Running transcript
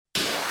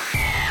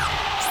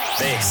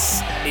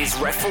This is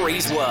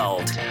Referee's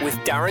World with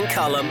Darren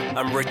Cullum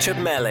and Richard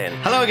Mellin.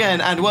 Hello again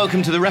and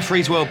welcome to the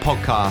Referee's World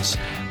podcast.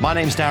 My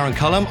name's Darren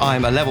Cullum.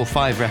 I'm a level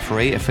 5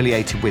 referee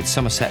affiliated with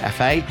Somerset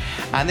FA,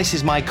 and this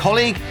is my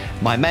colleague,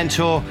 my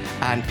mentor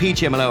and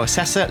PGMLO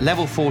assessor,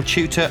 level 4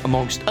 tutor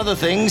amongst other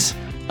things.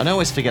 I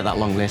always forget that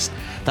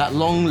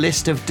long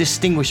list of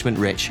distinguishment,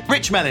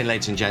 Rich Mellin,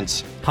 ladies and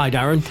gents. Hi,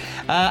 Darren.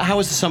 How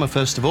was the summer,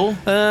 first of all?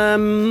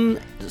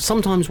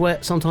 Sometimes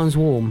wet, sometimes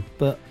warm,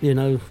 but, you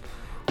know...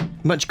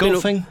 Much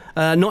golfing?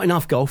 Not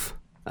enough golf.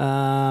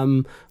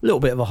 A little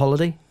bit of a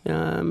holiday,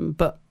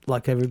 but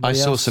like everybody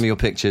else. I saw some of your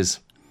pictures.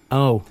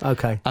 Oh,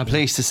 okay. I'm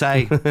pleased to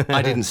say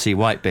I didn't see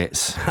white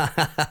bits.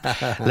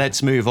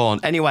 Let's move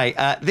on. Anyway,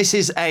 this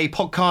is a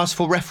podcast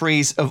for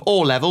referees of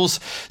all levels.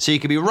 So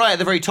you could be right at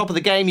the very top of the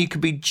game. You could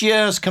be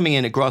just coming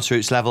in at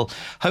grassroots level.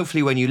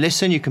 Hopefully when you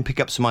listen, you can pick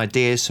up some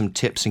ideas, some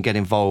tips and get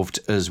involved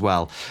as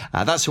well.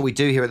 That's what we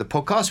do here at the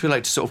podcast. We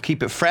like to sort of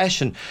keep it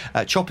fresh and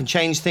chop and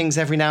change things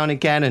every now and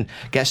again and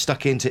get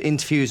stuck into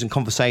interviews and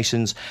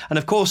conversations. And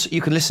of course,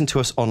 you can listen to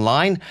us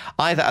online,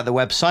 either at the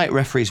website,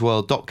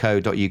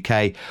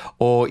 refereesworld.co.uk,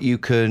 or you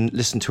can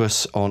listen to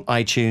us on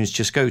iTunes.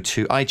 Just go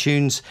to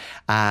iTunes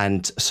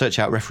and search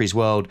out Referee's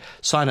World,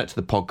 sign up to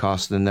the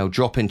podcast, and they'll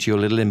drop into your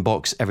little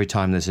inbox every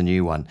time there's a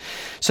new one.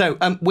 So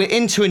we're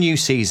into a new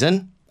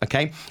season,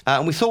 okay?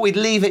 And we thought we'd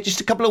leave it just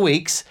a couple of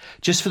weeks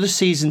just for the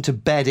season to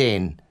bed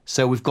in.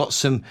 So we've got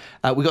some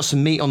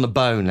meat on the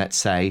bone, let's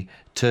say,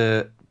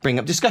 to bring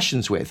up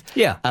discussions with.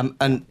 Yeah.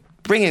 And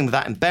bringing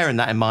that and bearing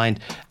that in mind,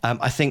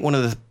 I think one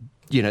of the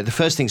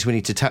first things we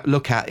need to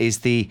look at is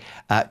the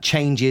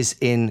changes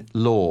in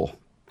law.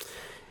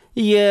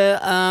 Yeah,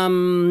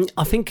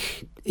 I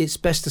think it's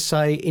best to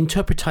say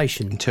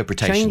interpretation.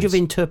 Change of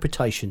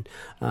interpretation.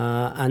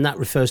 And that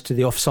refers to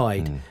the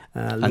offside.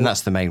 And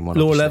that's the main one.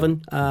 Law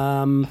obviously.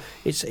 11.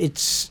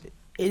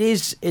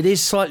 It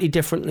is slightly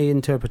differently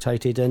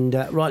interpreted, and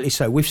rightly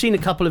so. We've seen a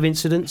couple of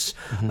incidents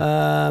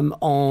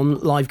on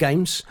live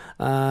games,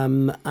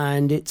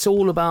 and it's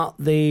all about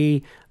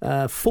the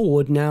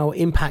forward now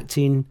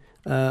impacting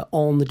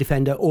on the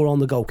defender or on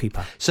the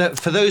goalkeeper. So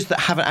for those that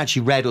haven't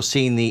actually read or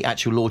seen the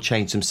actual law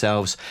change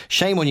themselves,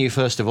 shame on you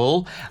first of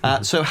all.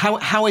 So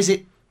how is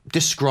it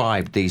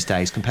described these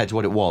days compared to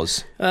what it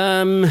was?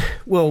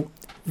 Well,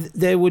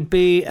 there would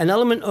be an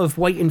element of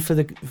waiting for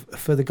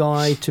the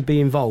guy to be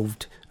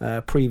involved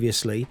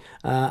previously,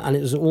 and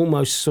it was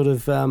almost sort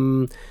of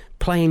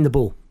playing the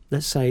ball.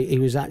 Let's say he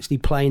was actually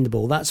playing the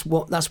ball. That's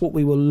what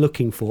we were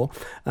looking for,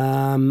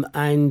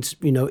 and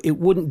you know it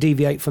wouldn't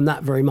deviate from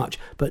that very much.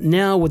 But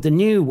now with the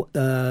new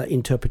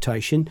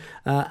interpretation,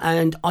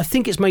 and I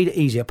think it's made it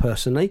easier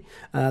personally.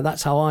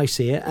 That's how I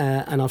see it,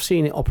 and I've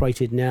seen it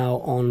operated now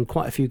on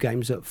quite a few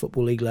games at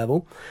Football League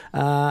level,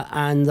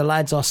 and the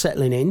lads are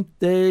settling in.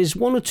 There's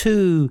one or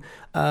two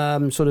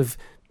sort of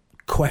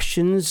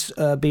questions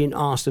being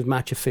asked of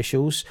match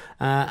officials,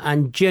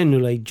 and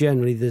generally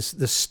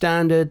the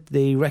standard,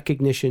 the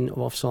recognition of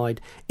offside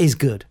is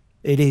good.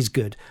 It is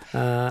good.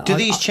 Do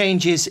these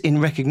changes in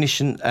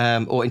recognition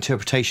or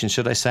interpretation,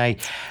 should I say,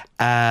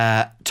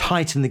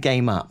 tighten the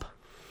game up?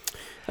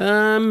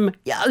 Yeah,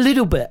 a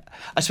little bit.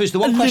 I suppose the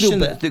one question,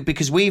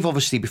 because we've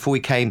obviously, before we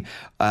came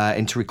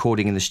into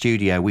recording in the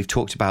studio, we've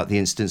talked about the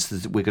instance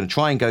that we're going to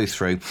try and go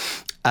through.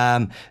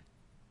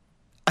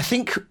 I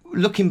think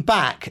looking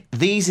back,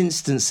 these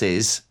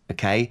instances,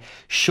 okay,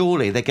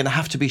 surely they're going to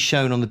have to be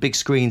shown on the big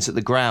screens at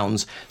the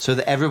grounds so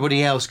that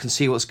everybody else can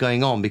see what's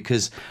going on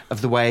because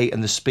of the way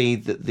and the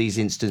speed that these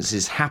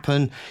instances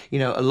happen. You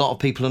know, a lot of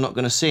people are not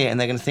going to see it and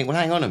they're going to think, well,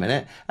 hang on a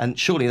minute, and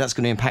surely that's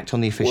going to impact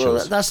on the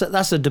officials. Well,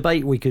 that's a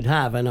debate we could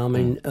have, and I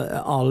mean,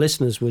 our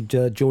listeners would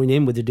join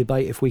in with the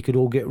debate if we could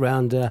all get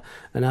round and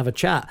have a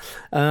chat.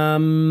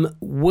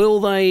 Will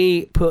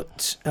they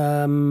put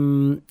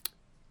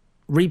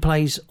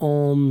replays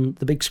on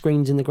the big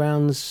screens in the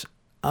grounds?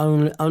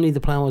 Only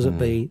the powers that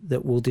be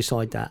that will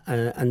decide that,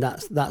 and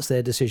that's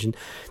their decision.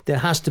 There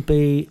has to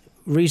be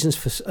reasons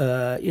for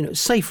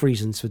safe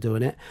reasons for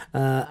doing it,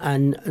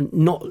 and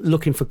not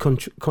looking for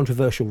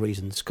controversial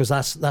reasons, because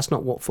that's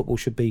not what football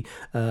should be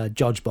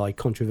judged by,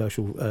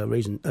 controversial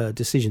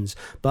decisions.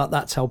 But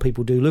that's how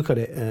people do look at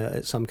it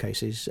at some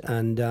cases,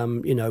 and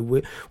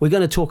we're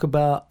going to talk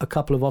about a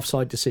couple of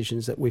offside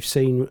decisions that we've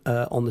seen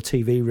on the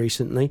TV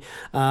recently,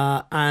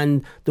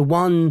 and the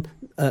one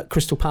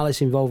Crystal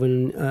Palace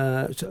involving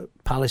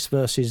Palace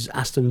versus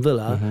Aston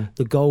Villa,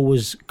 the goal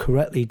was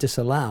correctly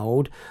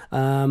disallowed.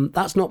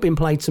 That's not been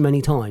played so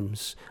many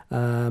times,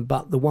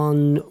 but the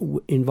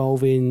one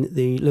involving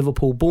the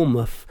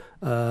Liverpool-Bournemouth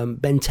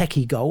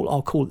Benteke goal,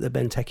 I'll call it the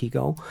Benteke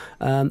goal,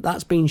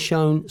 that's been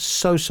shown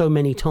so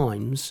many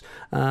times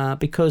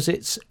because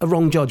it's a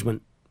wrong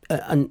judgment.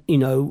 And, you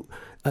know,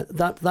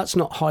 that's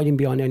not hiding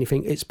behind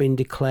anything. It's been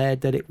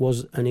declared that it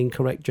was an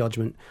incorrect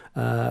judgment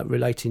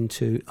relating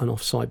to an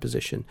offside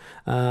position,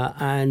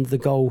 and the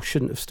goal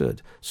shouldn't have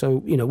stood.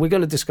 So, you know, we're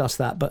going to discuss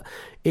that, but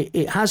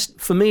it has,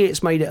 for me,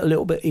 it's made it a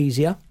little bit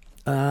easier.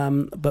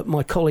 But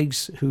my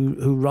colleagues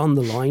who run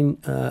the line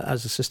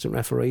as assistant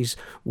referees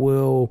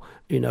will,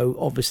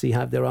 obviously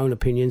have their own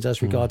opinions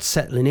as regards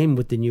settling in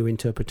with the new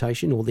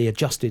interpretation or the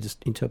adjusted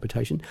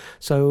interpretation.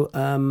 So,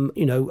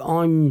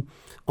 I'm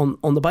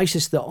on the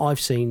basis that I've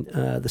seen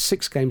the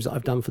 6 games that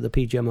I've done for the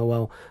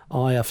PGMOL,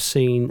 I have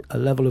seen a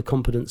level of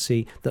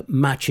competency that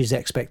matches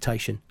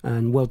expectation,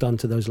 and well done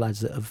to those lads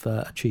that have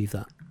achieved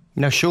that.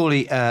 Now,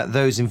 surely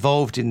those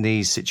involved in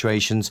these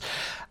situations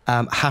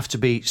have to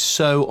be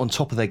so on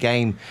top of their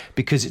game,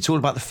 because it's all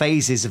about the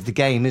phases of the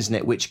game, isn't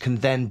it, which can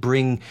then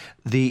bring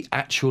the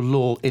actual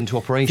law into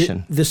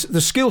operation. The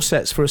skill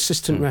sets for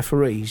assistant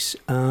referees,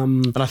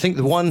 and I think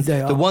the one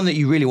that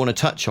you really want to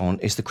touch on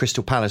is the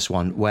Crystal Palace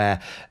one,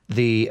 where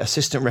the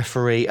assistant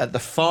referee at the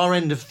far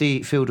end of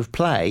the field of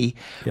play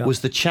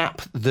was the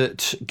chap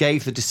that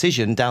gave the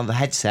decision down the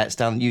headsets,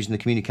 down using the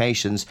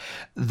communications,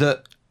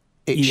 that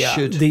it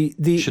should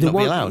not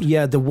be allowed.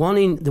 Yeah, the one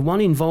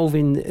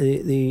involving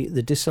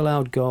the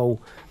disallowed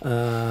goal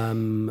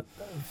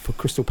for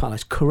Crystal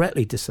Palace,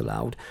 correctly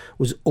disallowed,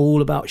 was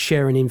all about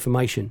sharing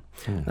information.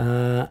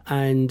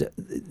 And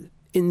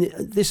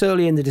this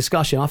early in the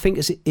discussion, I think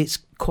it's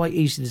quite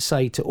easy to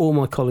say to all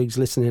my colleagues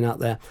listening out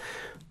there,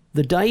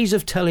 the days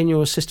of telling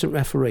your assistant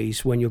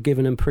referees when you're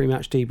giving them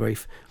pre-match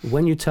debrief,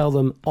 when you tell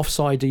them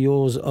offside are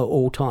yours at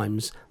all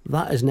times,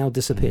 that has now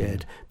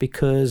disappeared,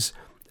 because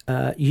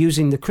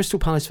using the Crystal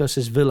Palace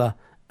versus Villa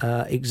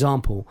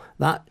example,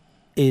 that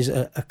is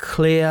a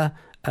clear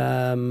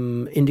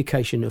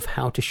indication of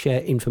how to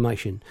share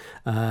information.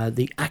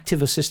 The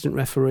active assistant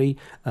referee,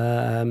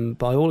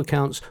 by all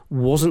accounts,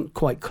 wasn't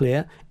quite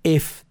clear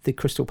if the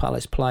Crystal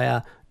Palace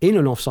player in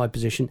an offside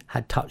position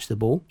had touched the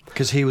ball.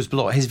 Because he was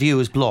blocked. His view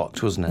was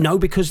blocked, wasn't it? No,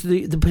 because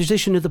the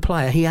position of the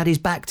player, he had his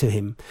back to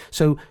him.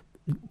 So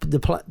the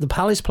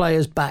Palace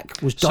player's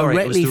back was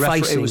directly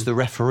facing. It was the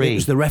referee. It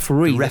was the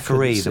referee. The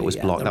referee that was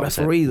blocked. The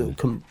referee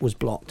that was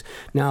blocked.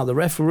 Now the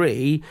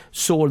referee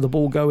saw the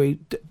ball go,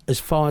 as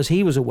far as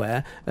he was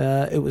aware,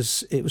 it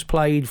was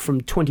played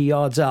from 20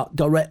 yards out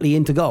directly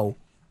into goal.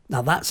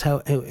 Now that's how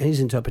his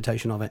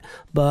interpretation of it.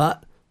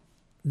 But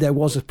there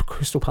was a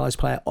Crystal Palace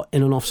player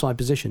in an offside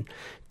position.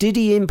 Did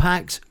he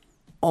impact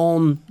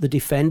on the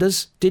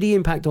defenders? Did he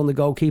impact on the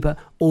goalkeeper?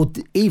 Or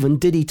even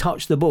did he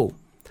touch the ball?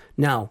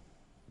 Now,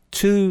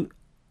 2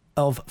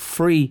 of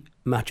 3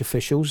 match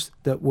officials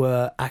that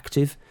were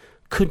active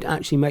couldn't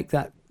actually make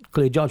that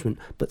clear judgment,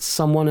 but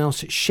someone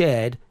else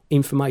shared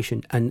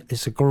information, and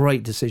it's a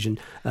great decision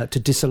to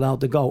disallow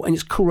the goal. And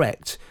it's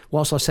correct.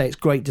 Whilst I say it's a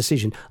great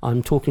decision,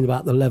 I'm talking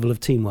about the level of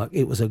teamwork.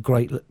 It was a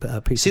great piece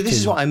of teamwork. See, this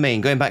is what I mean,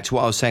 going back to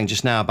what I was saying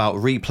just now about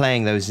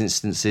replaying those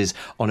instances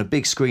on a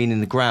big screen in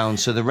the ground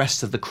so the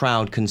rest of the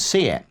crowd can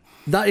see it.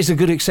 That is a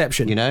good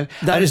exception.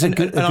 That is a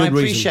good I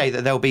appreciate reason.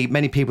 that there'll be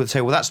many people that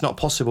say, well, that's not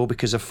possible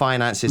because of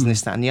finances and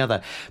this, that and the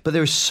other. But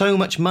there is so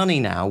much money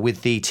now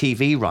with the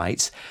TV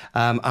rights.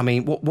 I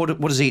mean, what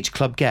does each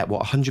club get? What,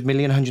 100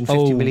 million,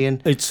 150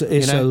 million? It's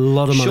a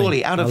lot of money.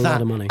 Surely out of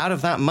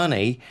that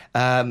money,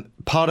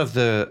 part of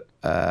the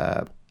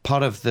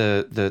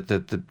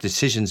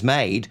decisions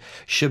made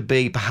should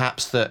be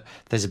perhaps that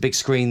there's a big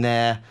screen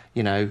there,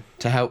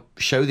 to help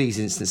show these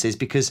instances,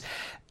 because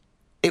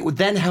it would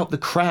then help the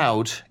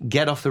crowd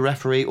get off the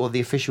referee or the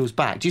official's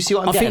back. Do you see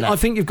what I'm getting at? I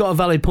think you've got a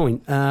valid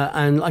point.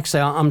 And like I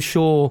say, I'm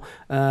sure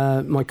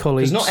my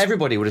colleagues... Because not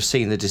everybody would have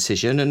seen the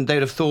decision and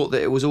they'd have thought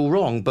that it was all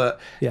wrong. But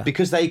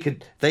because they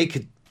could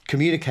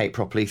communicate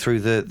properly through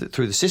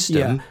the system...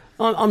 Yeah.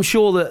 I'm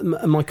sure that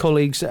my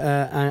colleagues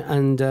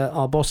and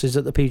our bosses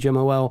at the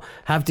PGMOL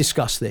have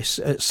discussed this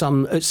at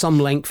some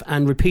length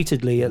and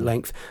repeatedly at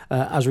length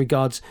as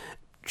regards...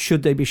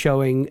 should they be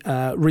showing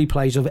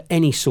replays of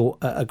any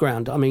sort at a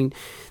ground? I mean,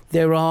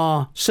 there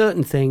are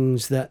certain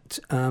things that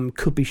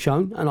could be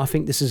shown, and I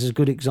think this is a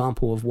good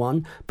example of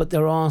one, but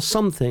there are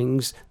some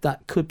things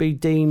that could be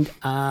deemed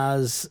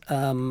as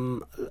a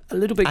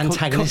little bit...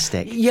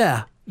 antagonistic.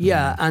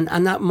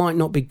 And that might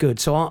not be good.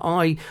 So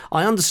I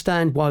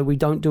understand why we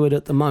don't do it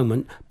at the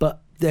moment,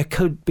 but there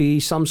could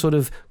be some sort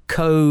of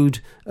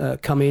code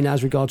come in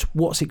as regards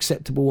what's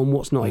acceptable and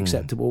what's not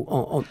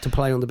acceptable to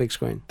play on the big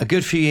screen. A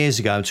good few years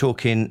ago, I'm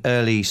talking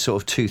early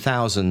sort of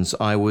 2000s,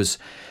 I was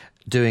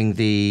doing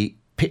the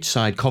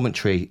pitch-side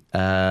commentary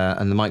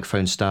and the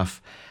microphone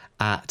stuff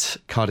at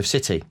Cardiff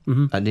City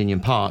at Ninian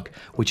Park,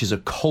 which is a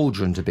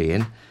cauldron to be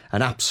in,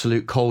 an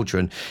absolute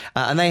cauldron.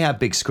 And they had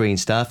big screen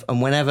stuff,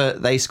 and whenever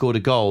they scored a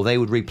goal, they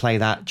would replay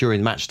that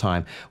during match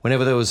time.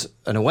 Whenever there was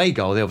an away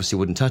goal, they obviously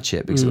wouldn't touch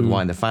it because it would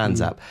wind the fans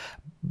up.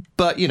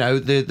 But,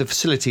 the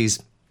facilities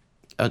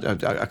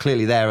are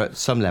clearly there at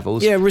some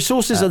levels. Yeah,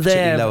 resources are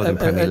there lower than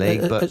Premier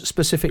League, but... at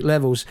specific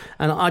levels.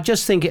 And I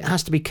just think it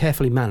has to be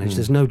carefully managed.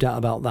 There's no doubt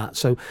about that.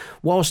 So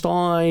whilst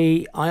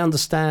I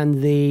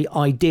understand the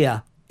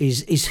idea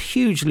is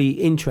hugely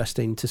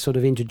interesting to sort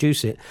of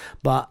introduce it,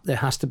 but there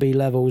has to be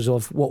levels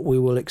of what we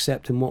will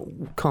accept and what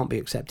can't be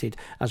accepted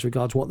as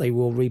regards what they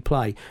will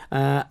replay.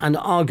 And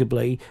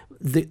arguably,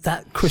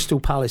 that Crystal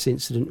Palace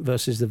incident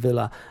versus the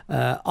Villa,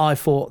 I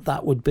thought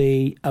that would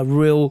be a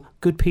real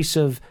good piece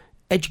of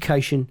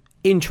education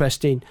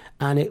interesting,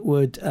 and it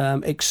would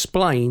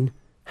explain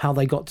how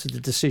they got to the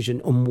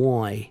decision and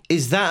why.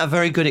 Is that a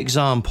very good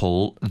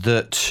example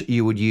that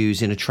you would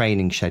use in a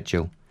training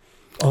schedule?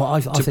 Oh,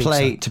 I think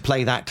so. To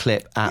play that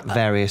clip at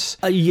various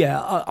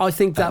I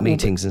think that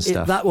meetings and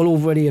stuff. That will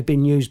already have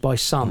been used by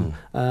some.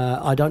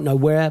 I don't know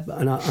where,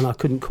 and I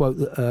couldn't quote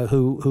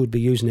who would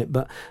be using it.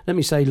 But let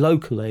me say,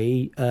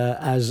 locally,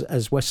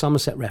 as West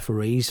Somerset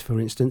referees, for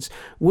instance,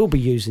 will be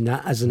using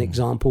that as an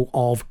example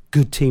of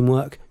good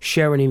teamwork,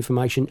 sharing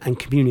information and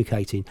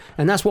communicating.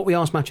 And that's what we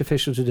ask match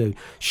officials to do: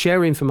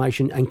 share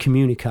information and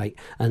communicate.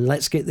 And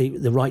let's get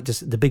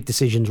the big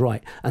decisions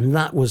right. And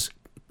that was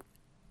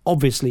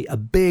obviously a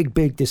big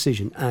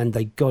decision, and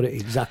they got it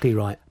exactly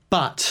right.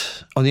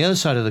 But on the other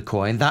side of the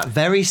coin, that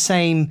very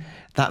same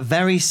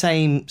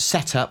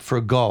setup for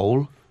a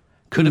goal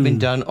could have been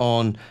done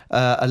on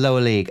a lower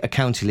league, a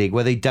county league,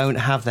 where they don't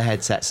have the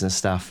headsets and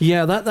stuff.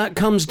 Yeah, that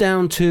comes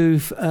down to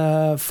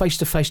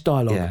face-to-face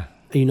dialogue. Yeah.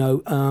 You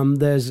know,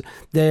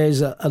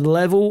 there's a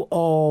level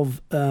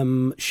of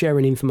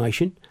sharing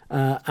information,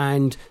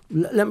 and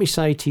let me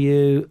say to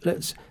you,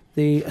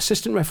 the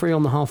assistant referee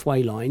on the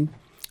halfway line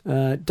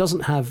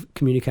doesn't have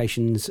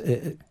communications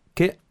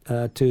kit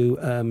to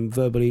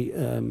verbally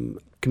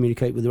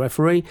communicate with the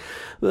referee,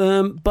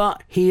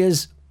 but he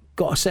has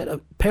got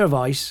a pair of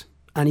eyes,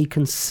 and he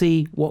can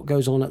see what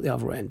goes on at the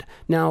other end.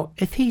 Now,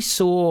 if he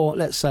saw,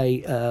 let's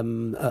say,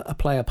 a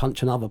player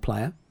punch another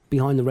player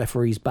behind the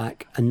referee's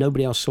back and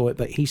nobody else saw it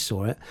but he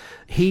saw it,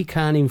 he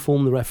can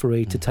inform the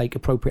referee to take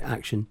appropriate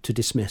action to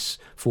dismiss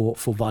for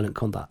violent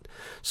conduct.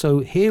 So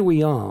here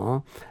we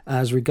are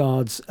as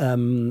regards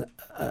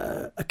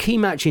a key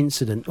match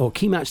incident or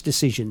key match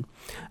decision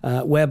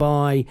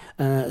whereby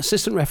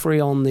assistant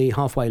referee on the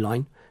halfway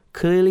line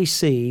clearly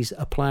sees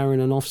a player in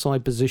an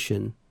offside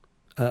position.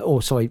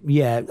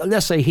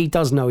 Let's say he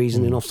does know he's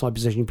in an offside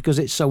position because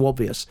it's so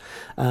obvious.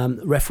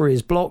 Referee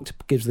is blocked,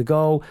 gives the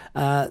goal.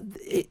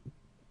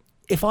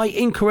 If I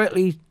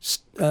incorrectly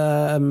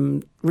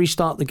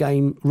restart the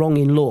game wrong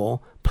in law,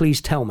 please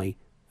tell me.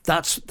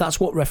 That's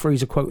what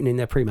referees are quoting in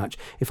their pre-match.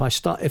 If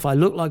I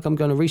look like I'm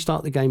going to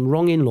restart the game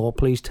wrong in law,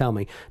 please tell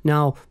me.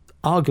 Now,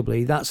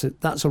 arguably,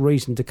 that's a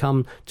reason to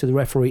come to the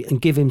referee and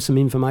give him some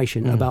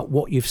information about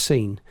what you've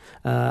seen.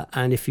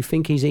 And if you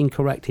think he's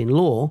incorrect in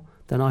law,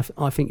 then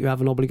I think you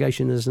have an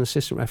obligation as an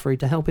assistant referee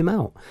to help him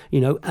out,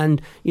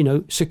 and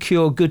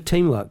secure good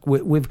teamwork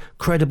with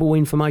credible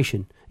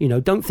information.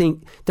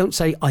 Don't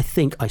say I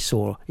think I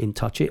saw him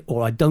touch it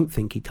or I don't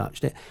think he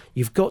touched it.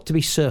 You've got to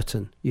be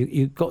certain.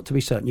 You've got to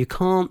be certain. You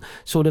can't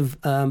sort of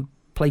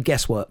play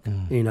guesswork,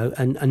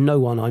 and no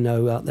one I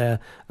know out there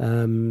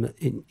in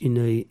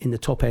the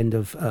top end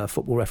of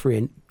football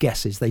refereeing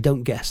guesses. They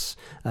don't guess.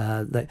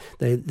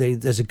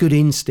 There's a good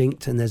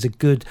instinct and there's a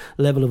good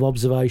level of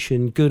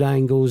observation, good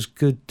angles,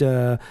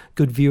 good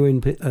viewing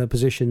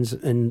positions,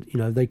 and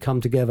they come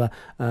together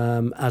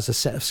as a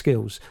set of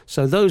skills.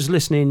 So those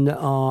listening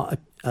are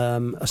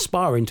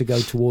aspiring to go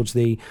towards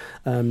the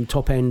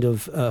top end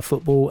of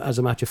football as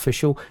a match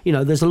official.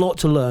 There's a lot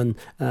to learn,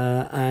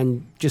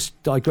 and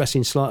just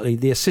digressing slightly,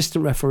 the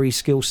assistant referee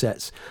skill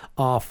sets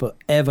are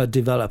forever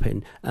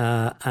developing,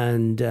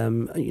 and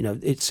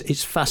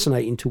it's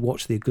fascinating to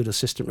watch the good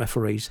assistant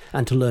referees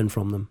and to learn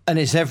from them. And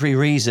it's every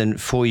reason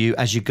for you,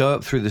 as you go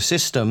up through the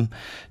system,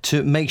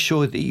 to make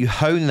sure that you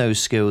hone those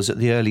skills at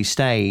the early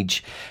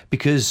stage,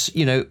 because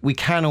we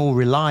can all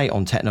rely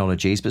on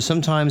technologies, but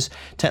sometimes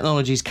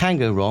technologies can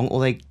go wrong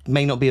or they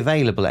may not be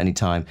available at any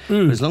time.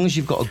 But as long as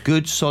you've got a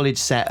good solid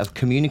set of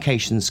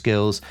communication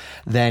skills,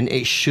 then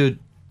it should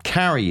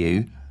carry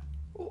you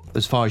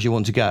as far as you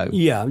want to go.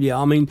 Yeah.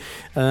 I mean,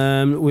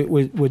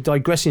 we're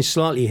digressing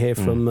slightly here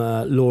from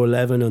Law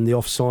 11 and the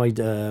offside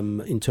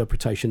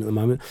interpretation at the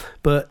moment,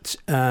 but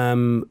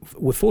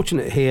we're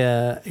fortunate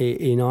here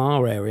in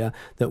our area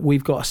that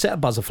we've got a set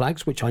of buzzer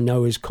flags, which I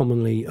know is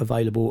commonly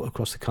available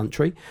across the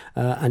country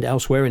and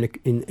elsewhere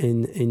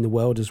in the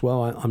world as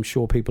well. I'm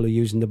sure people are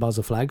using the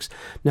buzzer flags.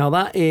 Now,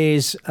 that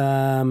is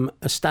a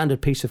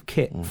standard piece of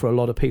kit for a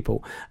lot of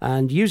people,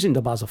 and using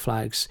the buzzer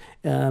flags,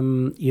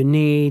 you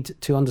need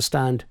to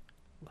understand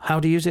how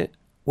to use it,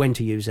 when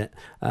to use it,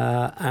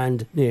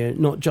 and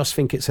not just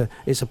think it's a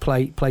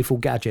playful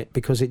gadget,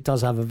 because it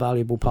does have a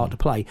valuable part to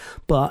play,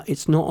 but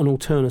it's not an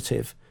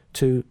alternative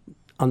to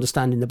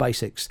understanding the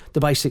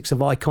basics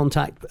of eye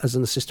contact as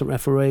an assistant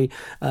referee,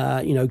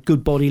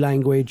 good body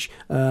language,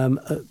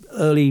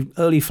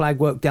 early flag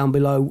work down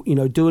below,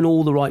 doing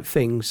all the right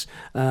things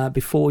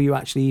before you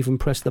actually even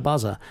press the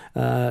buzzer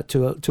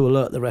to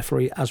alert the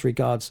referee as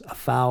regards a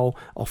foul,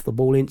 off the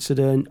ball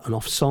incident, an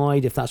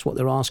offside if that's what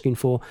they're asking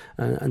for,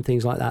 and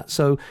things like that.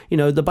 So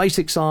the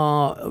basics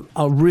are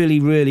really,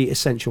 really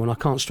essential, and I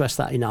can't stress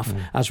that enough.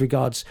 As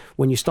regards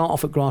when you start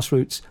off at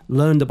grassroots,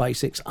 learn the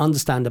basics,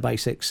 understand the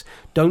basics.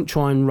 Don't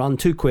try and run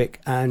too quick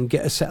and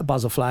get a set of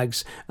buzzer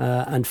flags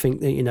and think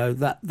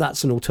that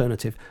that's an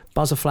alternative.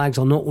 Buzzer flags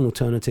are not an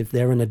alternative,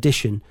 they're an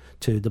addition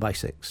to the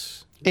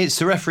basics. It's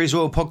the Referees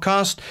World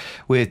podcast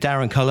with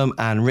Darren Cullum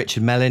and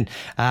Richard Mellin,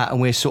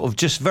 and we're sort of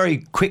just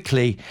very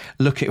quickly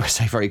I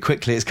say very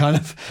quickly, it's kind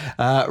of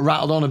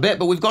rattled on a bit,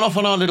 but we've gone off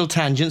on our little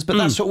tangents, but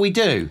that's what we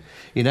do.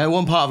 You know,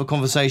 one part of a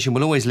conversation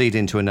will always lead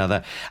into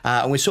another,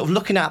 and we're sort of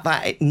looking at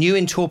that new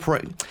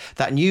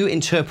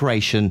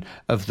interpretation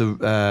of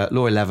the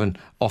Law 11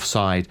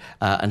 offside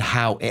and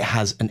how it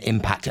has an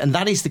impact. And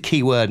that is the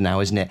key word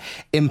now, isn't it?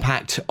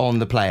 Impact on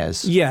the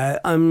players. Yeah,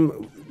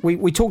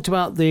 We talked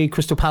about the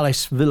Crystal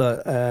Palace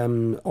Villa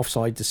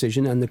offside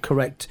decision and the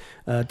correct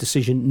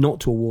decision not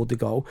to award the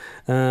goal.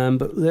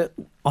 But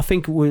I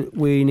think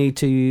we need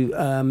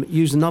to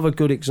use another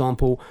good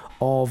example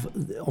of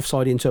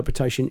offside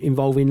interpretation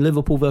involving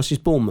Liverpool versus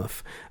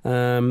Bournemouth.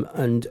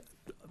 And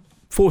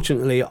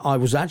fortunately, I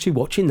was actually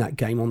watching that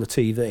game on the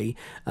TV,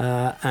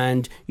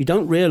 and you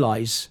don't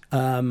realise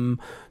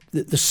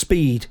the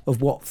speed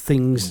of what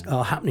things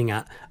are happening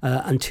at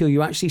until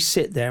you actually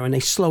sit there and they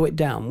slow it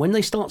down. When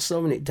they start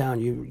slowing it down,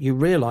 you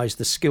realise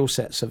the skill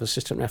sets of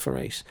assistant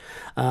referees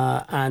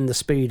and the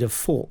speed of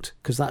thought,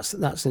 because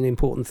that's an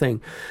important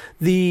thing.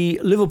 The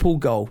Liverpool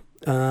goal,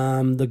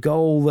 the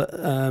goal that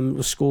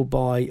was scored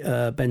by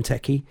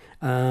Benteke,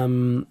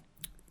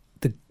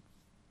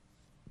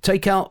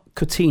 take out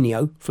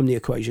Coutinho from the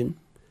equation,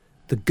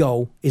 the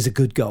goal is a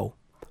good goal.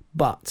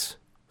 But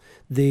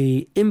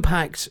the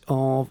impact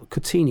of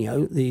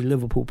Coutinho, the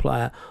Liverpool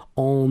player,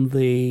 on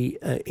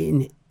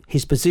in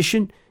his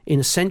position, in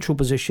a central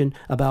position,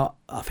 I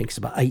think it's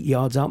about 8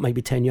 yards out,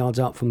 maybe 10 yards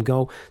out from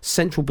goal,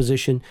 central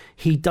position,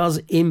 he does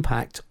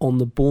impact on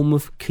the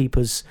Bournemouth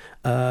keeper's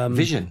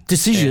vision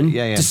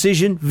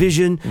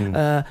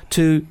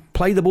to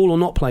play the ball or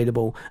not play the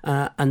ball,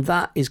 and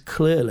that is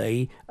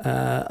clearly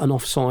an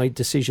offside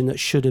decision that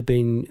should have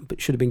been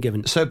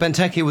given. So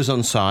Benteke was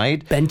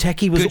onside.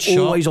 Benteke was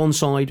always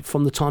onside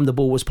from the time the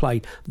ball was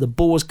played. The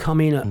ball was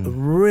coming at a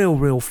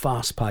real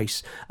fast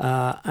pace,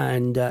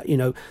 and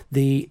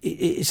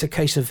it's a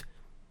case of,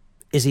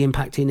 is he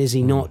impacting? Is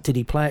he not? Did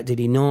he play it? Did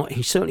he not?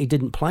 He certainly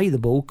didn't play the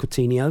ball,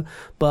 Coutinho,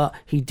 but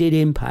he did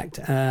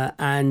impact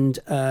and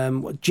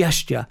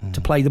gesture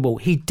to play the ball.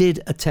 He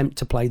did attempt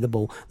to play the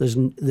ball.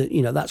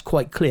 That's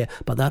quite clear,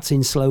 but that's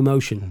in slow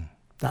motion.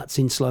 That's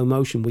in slow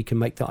motion. We can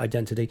make that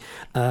identity,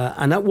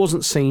 and that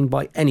wasn't seen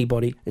by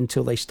anybody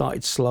until they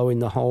started slowing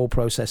the whole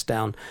process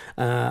down.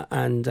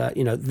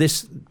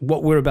 This,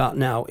 what we're about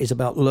now, is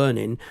about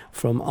learning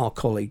from our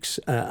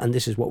colleagues, and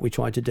this is what we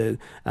try to do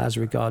as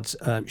regards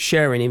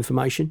sharing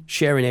information,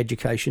 sharing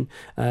education,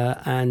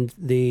 and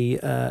the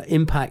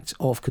impact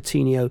of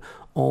Coutinho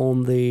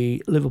on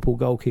the Liverpool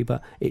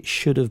goalkeeper. It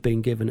should have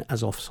been given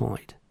as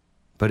offside.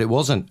 But it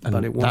wasn't.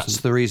 And that's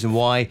the reason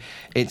why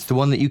it's the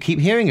one that you keep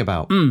hearing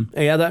about.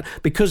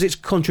 Because it's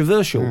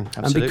controversial,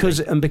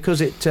 absolutely. and because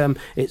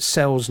it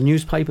sells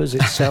newspapers,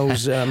 it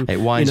sells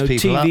it winds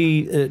people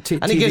TV, up,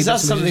 and it gives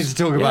us something to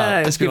talk about.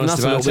 Yeah, it's given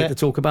us a little bit to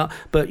talk about.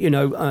 But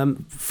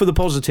for the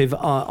positive,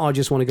 I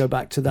just want to go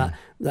back to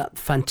that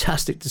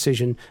fantastic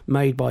decision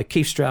made by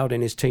Keith Stroud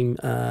and his team,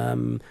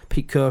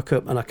 Pete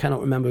Kirkup, and I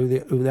cannot remember who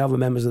the other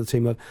members of the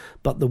team were,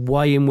 but the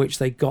way in which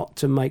they got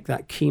to make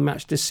that key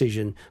match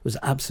decision was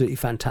absolutely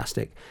fantastic.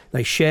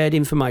 They shared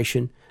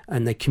information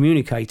and they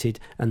communicated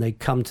and they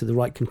come to the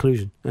right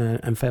conclusion,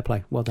 and fair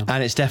play. Well done.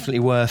 And it's definitely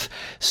worth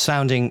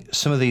sounding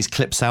some of these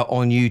clips out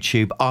on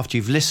YouTube after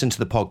you've listened to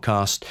the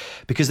podcast,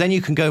 because then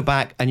you can go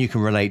back and you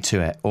can relate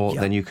to it, or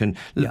then you can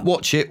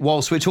watch it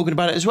whilst we're talking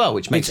about it as well,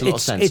 which makes a lot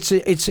of sense.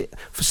 It's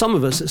for some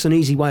of us, it's an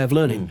easy way of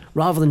learning.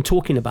 Rather than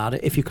talking about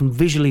it, if you can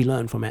visually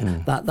learn from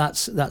it,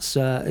 that's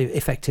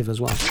effective as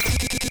well.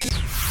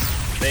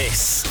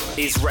 This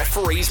is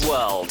Referees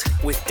World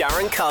with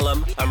Darren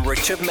Cullum and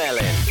Richard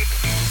Mellin.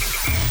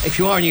 If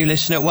you are a new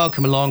listener,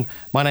 welcome along.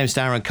 My name's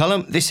Darren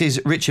Cullum. This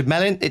is Richard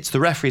Mellin. It's the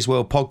Referees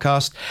World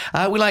podcast.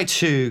 We like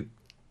to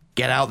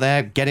get out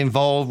there, get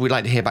involved. We'd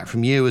like to hear back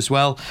from you as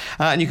well.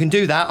 And you can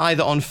do that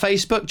either on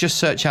Facebook, just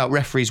search out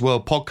Referees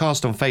World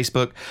Podcast on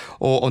Facebook,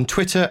 or on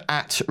Twitter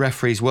at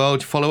Referees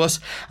World. Follow us.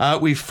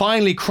 We've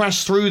finally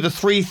crashed through the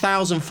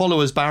 3,000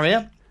 followers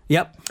barrier.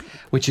 Yep.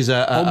 Which is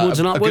a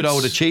good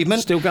old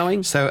achievement. Still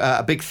going. So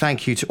a big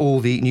thank you to all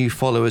the new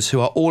followers who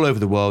are all over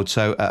the world.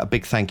 So a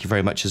big thank you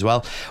very much as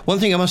well. One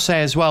thing I must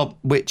say as well,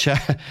 which, and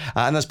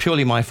that's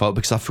purely my fault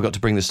because I forgot to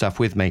bring the stuff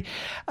with me.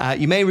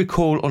 You may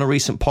recall on a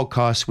recent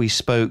podcast, we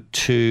spoke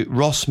to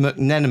Ross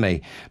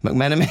McMenemy.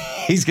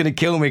 He's going to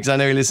kill me because I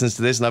know he listens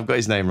to this and I've got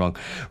his name wrong.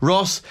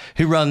 Ross,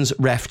 who runs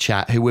Ref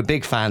Chat, who we're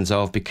big fans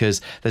of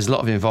because there's a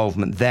lot of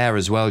involvement there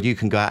as well. You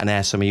can go out and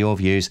air some of your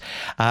views.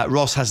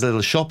 Ross has a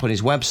little shop on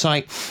his website.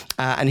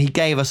 And he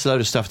gave us a load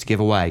of stuff to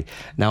give away.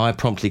 Now, I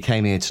promptly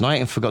came here tonight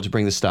and forgot to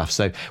bring the stuff.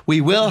 So we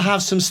will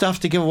have some stuff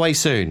to give away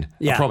soon.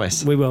 I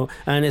promise. We will.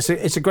 And it's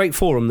a great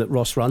forum that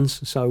Ross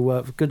runs.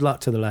 So good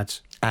luck to the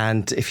lads.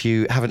 And if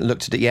you haven't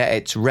looked at it yet,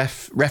 it's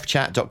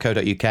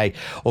refchat.co.uk,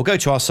 or go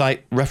to our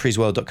site,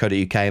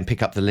 refereesworld.co.uk, and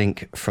pick up the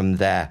link from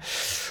there.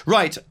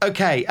 Right,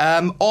 okay.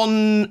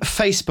 On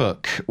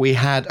Facebook, we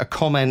had a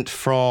comment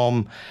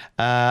from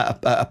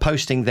a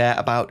posting there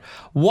about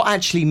what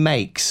actually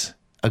makes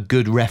a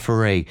good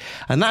referee?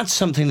 And that's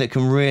something that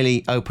can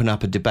really open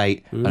up a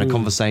debate and a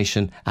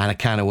conversation and a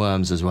can of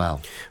worms as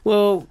well.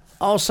 Well,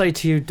 I'll say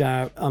to you,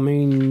 Darren, I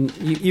mean,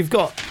 you've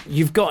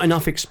got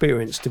enough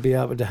experience to be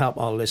able to help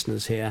our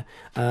listeners here.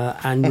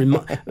 Let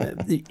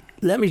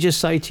me just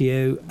say to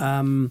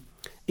you,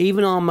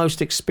 even our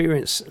most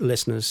experienced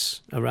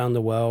listeners around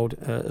the world,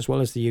 as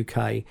well as the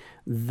UK,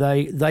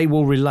 they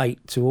will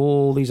relate to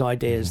all these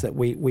ideas that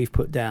we've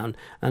put down.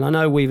 And I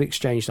know we've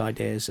exchanged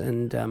ideas.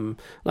 And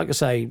like I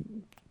say,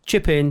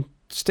 chip in,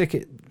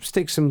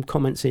 stick some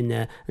comments in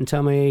there, and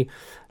tell me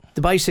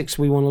the basics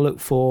we want to look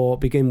for.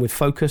 Begin with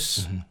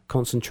focus,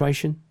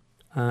 concentration,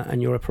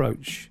 and your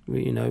approach.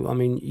 You know, I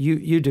mean,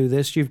 you do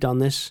this, you've done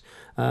this,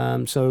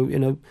 so you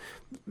know,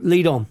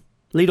 lead on,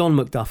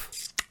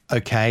 Macduff.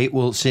 Okay,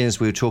 well, seeing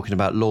as we were talking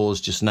about laws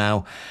just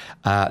now,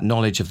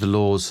 knowledge of the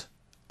laws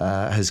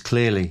has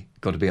clearly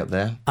got to be up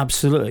there.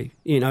 Absolutely.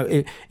 You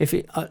know,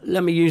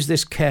 let me use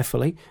this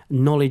carefully.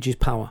 Knowledge is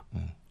power.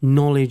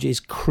 Knowledge is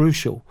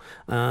crucial.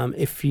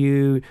 If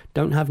you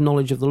don't have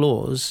knowledge of the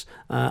laws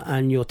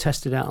and you're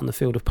tested out on the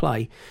field of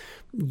play,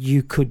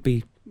 you could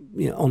be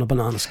on a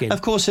banana skin.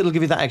 Of course, it'll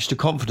give you that extra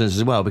confidence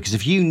as well, because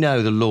if you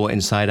know the law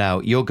inside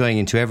out, you're going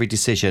into every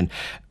decision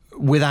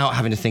without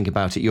having to think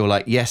about it. You're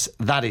like, yes,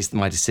 that is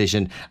my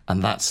decision,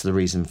 and that's the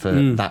reason for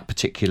that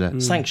particular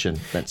sanction,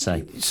 let's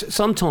say.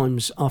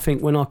 Sometimes I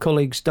think when our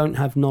colleagues don't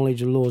have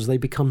knowledge of laws, they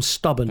become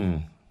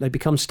stubborn. They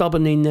become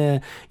stubborn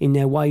in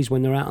their ways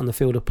when they're out on the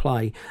field of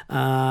play,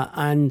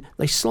 and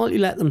they slightly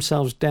let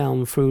themselves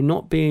down through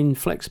not being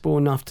flexible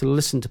enough to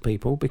listen to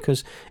people,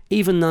 because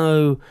even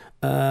though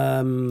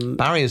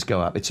barriers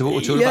go up, it's all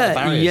about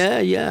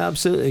barriers. Yeah,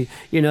 absolutely.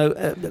 You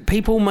know,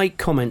 people make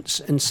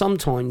comments, and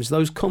sometimes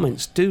those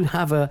comments do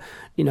have a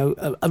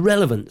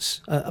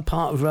relevance, a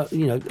part of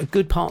a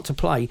good part to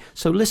play.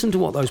 So listen to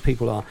what those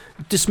people are.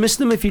 Dismiss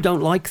them if you don't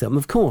like them,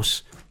 of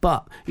course.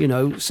 But, you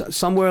know,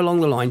 somewhere along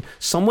the line,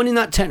 someone in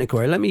that technical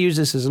area, let me use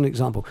this as an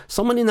example,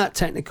 someone in that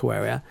technical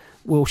area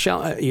will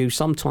shout at you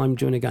sometime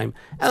during a game,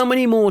 how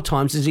many more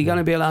times is he going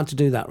to be allowed to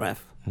do that,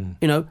 ref?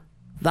 You know,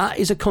 that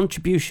is a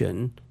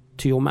contribution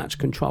to your match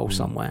control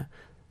somewhere.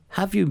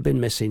 Have you been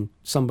missing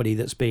somebody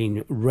that's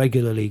been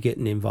regularly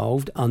getting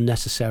involved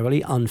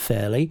unnecessarily,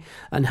 unfairly,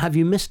 and have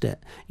you missed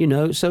it? You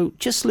know, so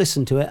just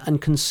listen to it and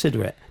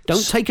consider it.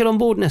 Don't take it on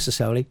board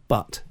necessarily,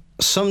 but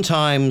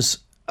sometimes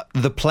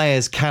the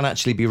players can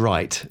actually be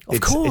right.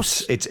 Of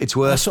course, it's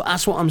worth.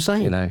 That's what I'm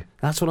saying. You know,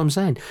 that's what I'm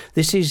saying.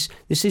 This is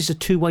a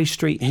two-way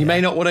street. You may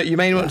not want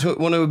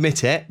to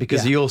admit it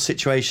because of your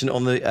situation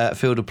on the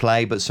field of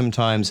play, but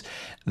sometimes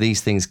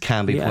these things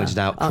can be pointed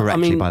out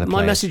correctly by the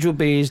players. My message would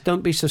be: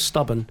 don't be so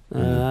stubborn.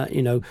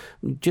 You know,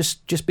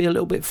 just be a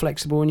little bit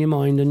flexible in your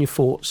mind and your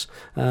thoughts,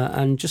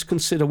 and just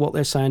consider what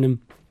they're saying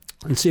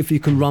and see if you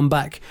can run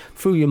back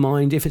through your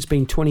mind if it's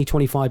been 20,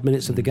 25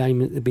 minutes of the game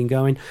that they've been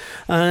going,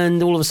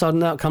 and all of a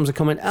sudden out comes a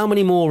comment, how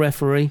many more,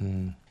 referee?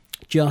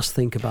 Just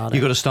think about it.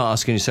 You've got to start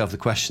asking yourself the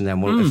question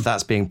then, well, if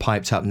that's being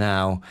piped up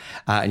now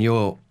and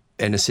you're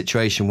in a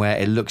situation where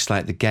it looks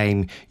like the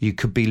game, you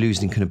could be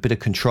losing a bit of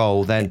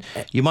control, then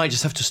you might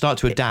just have to start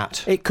to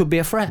adapt. It could be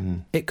a threat.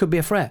 It could be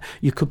a threat.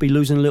 You could be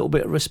losing a little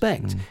bit of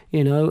respect,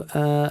 you know,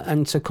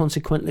 and so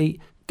consequently,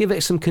 give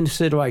it some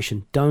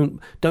consideration. Don't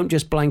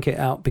just blank it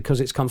out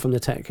because it's come from the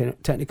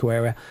technical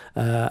area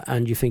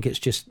and you think it's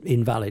just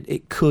invalid.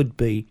 It could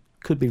be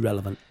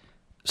relevant.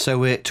 So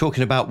we're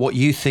talking about what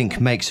you think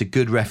makes a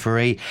good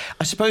referee.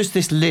 I suppose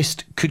this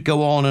list could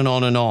go on and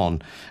on and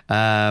on.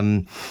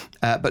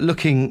 But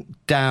looking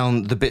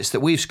down the bits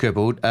that we've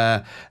scribbled,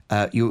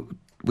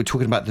 we're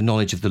talking about the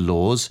knowledge of the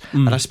laws,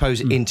 and I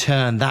suppose in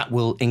turn that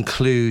will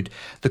include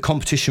the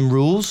competition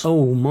rules.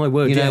 Oh my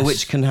word! You know, yes.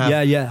 which can have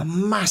a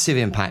massive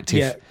impact.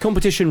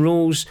 Competition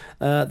rules.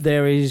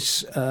 There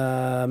is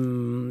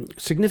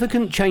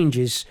significant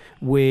changes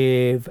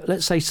with,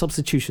 let's say,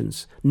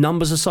 substitutions,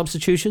 numbers of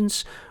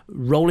substitutions,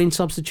 rolling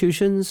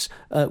substitutions.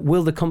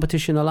 Will the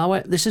competition allow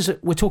it?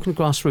 We're talking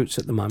grassroots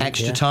at the moment.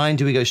 Extra time?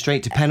 Do we go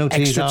straight to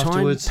penalties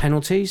afterwards?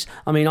 Penalties.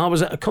 I mean, I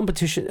was at a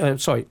competition.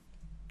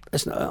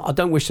 I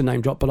don't wish to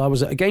name drop, but I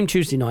was at a game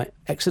Tuesday night,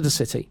 Exeter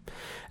City.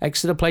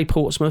 Exeter played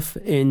Portsmouth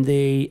in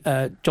the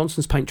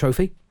Johnson's Paint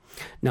Trophy.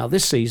 Now,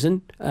 this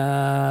season,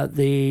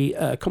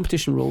 the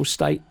competition rules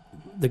state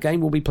the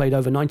game will be played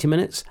over 90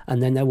 minutes,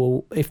 and then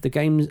if the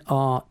games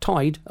are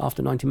tied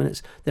after 90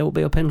 minutes, there will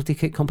be a penalty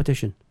kick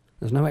competition.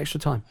 There's no extra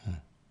time.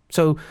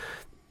 So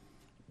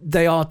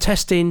they are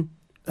testing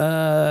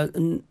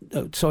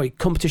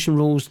competition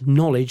rules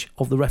knowledge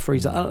of the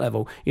referees at that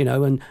level, you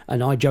know,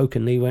 and I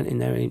jokingly went in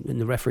there and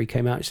the referee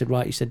came out and said,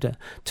 right, he said,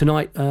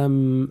 tonight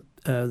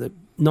the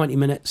 90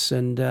 minutes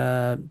and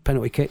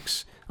penalty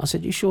kicks. I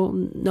said, you sure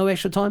no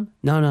extra time?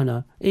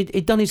 No.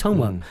 He'd done his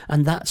homework,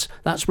 and that's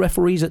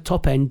referees at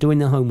top end doing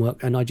their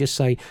homework, and I just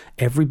say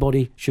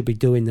everybody should be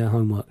doing their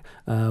homework,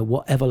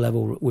 whatever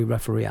level we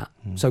referee at.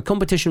 So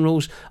competition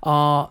rules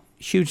are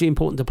hugely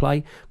important to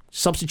play.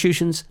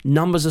 substitutions,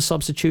 numbers of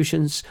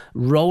substitutions,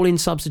 rolling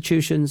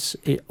substitutions,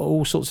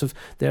 all sorts of.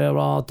 There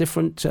are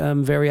different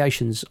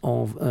variations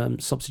of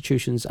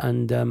substitutions,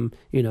 and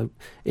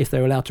if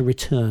they're allowed to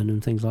return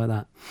and things like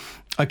that.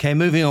 Okay,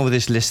 moving on with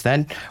this list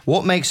then.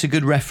 What makes a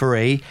good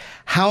referee?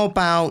 How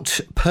about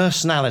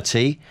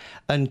personality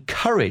and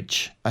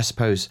courage? I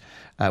suppose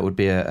would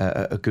be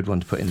a good one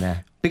to put in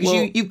there.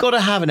 Because you've got to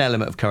have an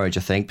element of courage,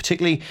 I think,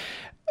 particularly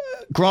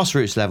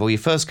grassroots level, your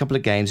first couple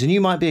of games, and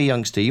you might be a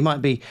youngster, you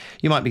might be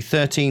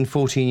 13,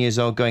 14 years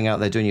old, going out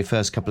there doing your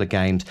first couple of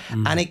games,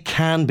 and it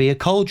can be a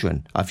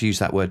cauldron. I've used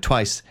that word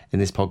twice in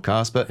this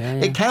podcast, but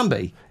it can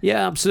be.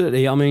 Yeah,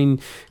 absolutely. I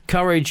mean,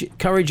 courage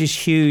is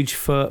huge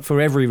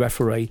for every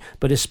referee,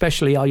 but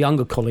especially our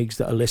younger colleagues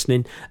that are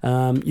listening.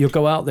 You'll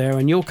go out there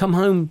and you'll come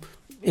home,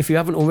 if you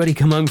haven't already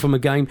come home from a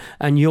game,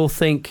 and you'll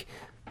think,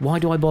 why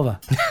do I bother?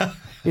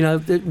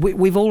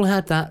 We've all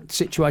had that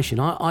situation.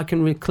 I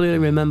can clearly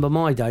remember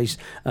my days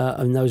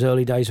in those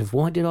early days of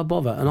why did I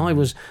bother? And I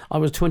was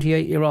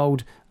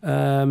 28-year-old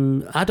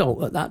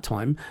adult at that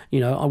time.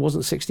 I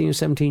wasn't 16 or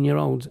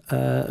 17-year-old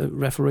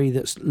referee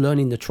that's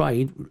learning the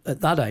trade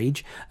at that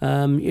age.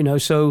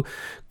 So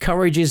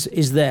courage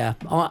is there.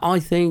 I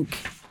think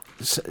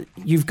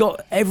you've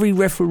got every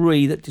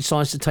referee that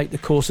decides to take the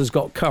course has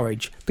got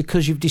courage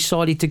because you've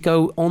decided to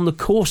go on the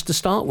course to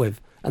start with.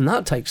 And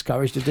that takes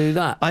courage to do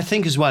that. I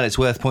think as well it's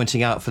worth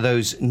pointing out for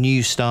those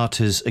new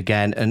starters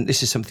again, and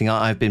this is something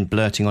I've been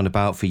blurting on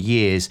about for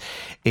years,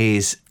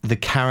 is the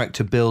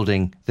character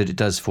building that it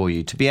does for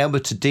you. To be able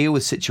to deal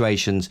with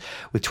situations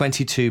with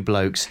 22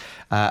 blokes,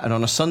 and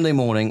on a Sunday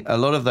morning, a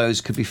lot of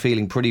those could be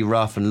feeling pretty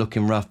rough and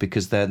looking rough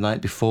because they're the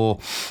night before.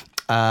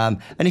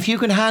 And if you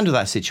can handle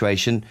that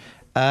situation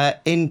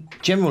in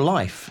general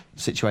life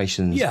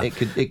situations, it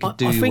could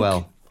do you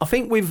well. I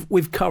think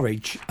with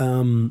courage...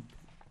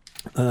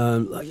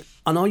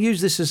 and I'll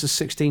use this as a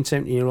 16,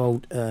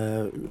 17-year-old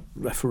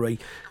referee.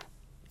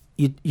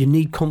 You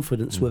need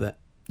confidence with it.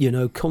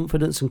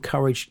 Confidence and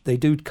courage, they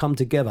do come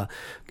together.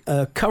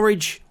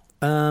 Courage,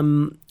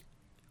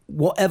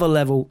 whatever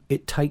level,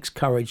 it takes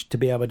courage to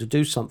be able to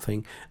do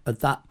something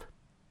that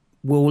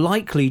will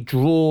likely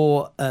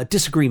draw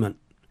disagreement.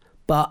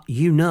 But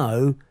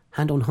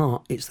hand on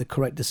heart, it's the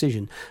correct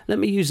decision. Let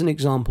me use an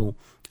example.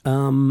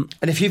 And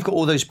if you've got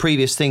all those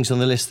previous things on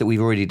the list that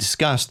we've already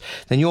discussed,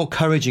 then your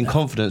courage and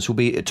confidence will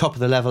be at top of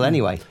the level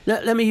anyway.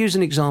 Let me use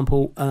an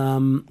example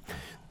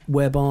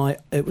whereby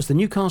it was the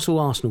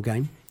Newcastle-Arsenal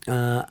game,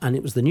 and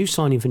it was the new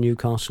signing for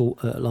Newcastle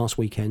last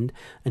weekend,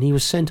 and he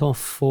was sent off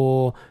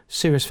for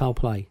serious foul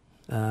play.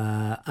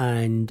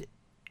 And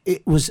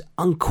it was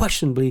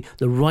unquestionably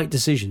the right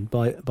decision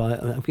by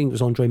I think it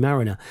was Andre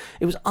Mariner.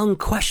 It was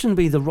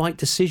unquestionably the right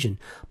decision,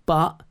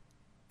 but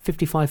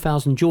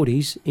 55,000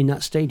 Geordies in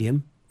that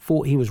stadium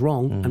thought he was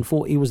wrong and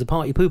thought he was the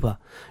party pooper,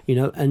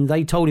 and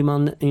they told him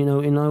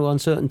in no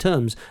uncertain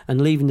terms, and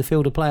leaving the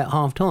field of play at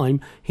half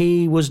time,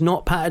 he was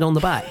not patted on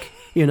the back.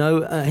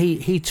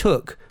 He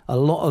took a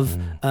lot of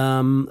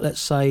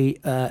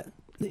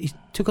he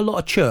took a lot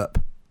of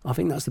chirp. I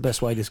think that's the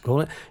best way to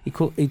call it.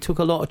 He took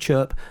a lot of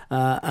chirp,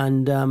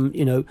 and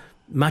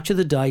match of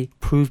the day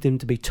proved him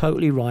to be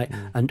totally right,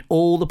 and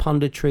all the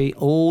punditry,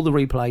 all the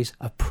replays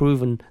have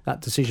proven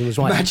that decision was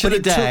right. Match of the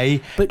day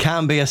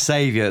can be a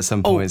saviour at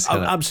some points.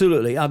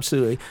 Absolutely.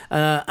 What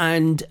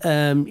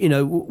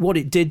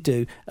it did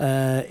do,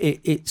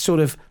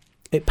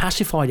 it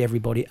pacified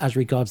everybody as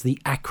regards the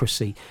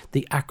accuracy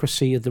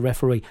of the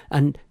referee.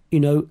 And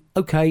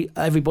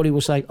everybody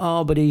will say,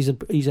 but he's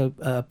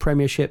a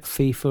Premiership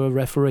FIFA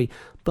referee.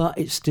 But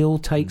it still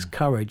takes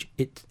courage.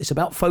 It's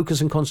about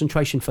focus and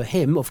concentration for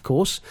him, of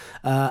course,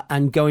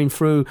 and going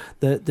through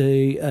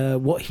the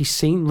what he's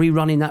seen,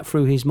 rerunning that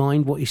through his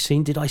mind. What he's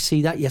seen, did I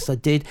see that? Yes, I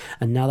did.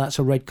 And now that's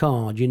a red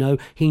card.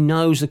 He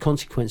knows the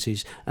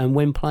consequences. And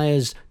when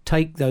players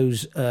take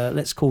those,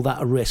 let's call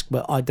that a risk,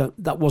 but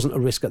that wasn't a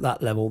risk at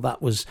that level.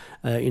 That was,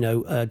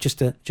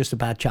 just a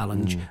bad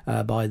challenge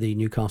by the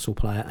Newcastle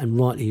player, and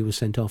rightly he was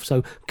sent off.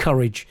 So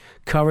courage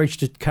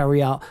to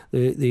carry out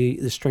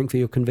the strength of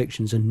your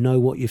convictions and know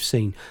what you've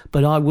seen.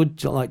 But I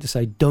would like to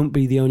say, don't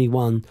be the only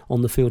one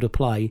on the field of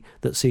play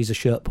that sees a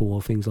shirt pull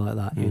or things like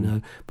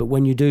that. But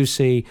when you do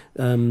see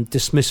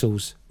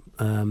dismissals,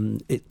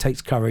 it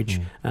takes courage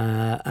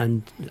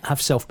and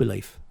have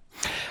self-belief.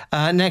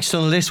 Next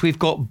on the list, we've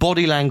got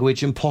body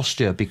language and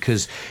posture,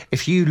 because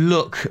if you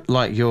look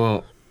like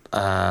you're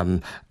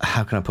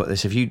how can I put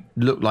this? If you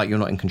look like you're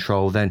not in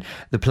control, then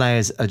the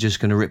players are just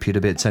going to rip you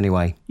to bits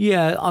anyway.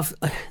 Yeah,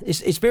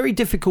 it's very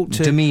difficult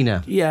to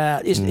demeanour.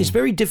 Yeah, it's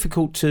very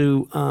difficult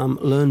to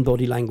learn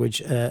body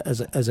language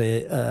as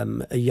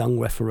a young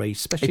referee,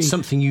 especially. It's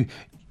something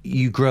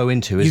you grow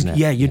into, isn't it?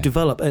 Yeah, you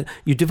develop.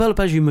 You develop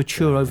as you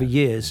mature over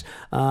years,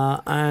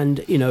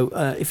 and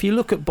if you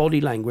look at body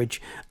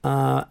language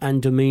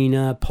and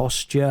demeanour,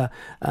 posture,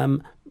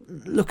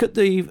 look at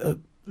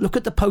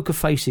the poker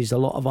faces a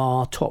lot of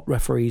our top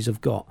referees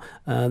have got.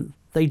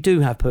 They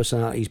do have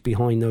personalities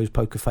behind those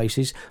poker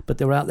faces, but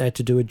they're out there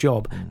to do a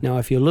job. Now,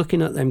 if you're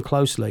looking at them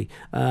closely,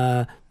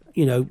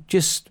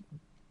 just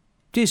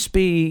just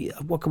be,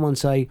 what can one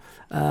say,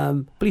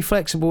 be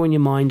flexible in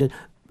your mind, and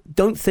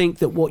don't think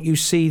that what you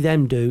see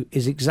them do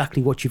is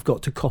exactly what you've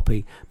got to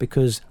copy,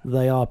 because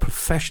they are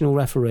professional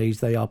referees.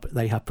 They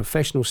have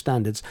professional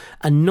standards,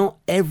 and not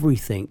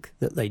everything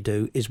that they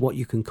do is what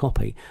you can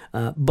copy.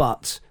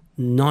 But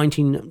I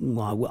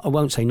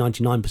won't say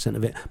 99%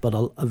 of it, but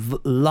a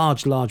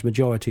large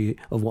majority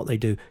of what they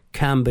do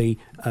can be,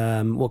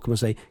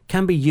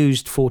 can be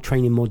used for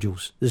training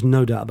modules. There's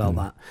no doubt about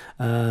that.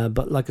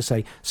 But like I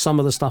say, some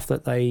of the stuff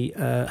that they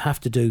have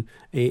to do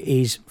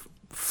is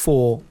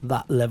for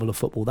that level of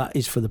football. That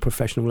is for the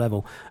professional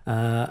level.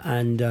 There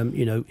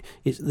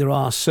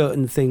are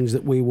certain things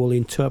that we will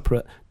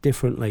interpret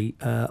differently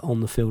on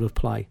the field of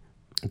play.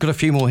 I've got a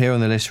few more here on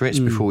the list,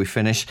 Rich, before we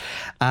finish.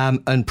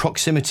 And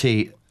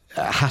proximity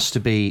has to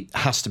be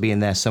in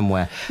there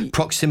somewhere.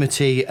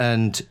 Proximity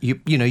and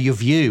your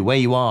view, where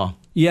you are.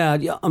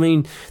 Yeah, I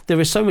mean, there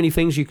are so many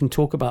things you can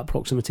talk about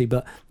proximity,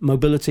 but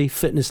mobility,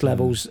 fitness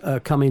levels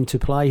come into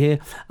play here.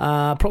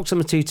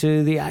 Proximity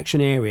to the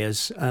action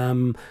areas.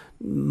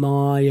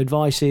 My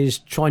advice is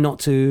try not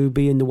to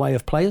be in the way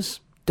of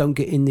players. Don't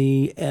get in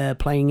the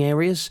playing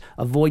areas.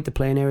 Avoid the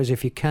playing areas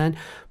if you can.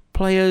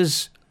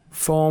 Players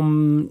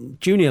from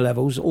junior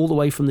levels, all the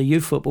way from the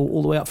youth football,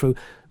 all the way up through,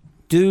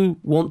 do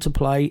want to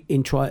play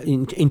in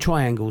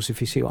triangles,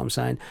 if you see what I'm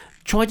saying.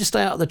 Try to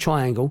stay out of the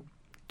triangle.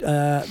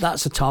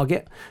 That's a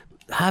target.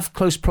 Have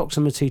close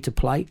proximity to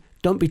play.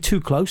 Don't be too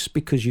close,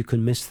 because you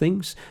can miss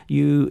things.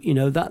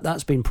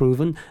 That's been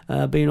proven.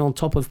 Being on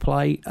top of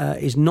play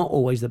is not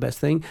always the best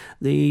thing.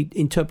 The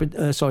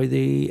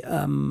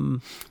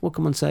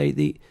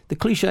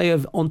cliche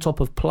of on top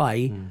of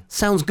play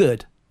sounds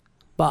good.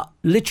 But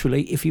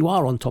literally, if you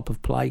are on top of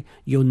play,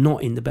 you're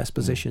not in the best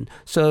position.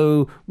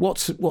 So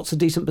what's a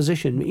decent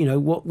position?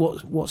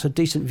 What's a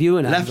decent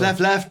viewing angle?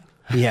 Left.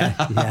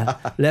 Yeah.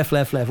 Left.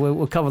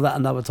 We'll cover that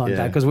another time,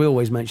 Dan, because we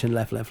always mention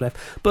left.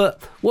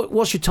 But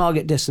what's your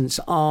target distance?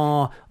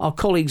 Our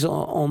colleagues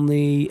on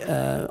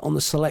the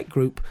select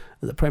group,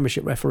 the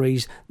Premiership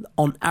referees,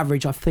 on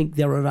average, I think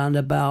they're around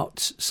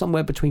about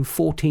somewhere between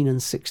 14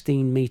 and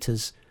 16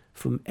 metres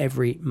from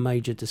every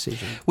major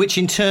decision, which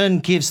in turn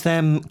gives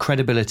them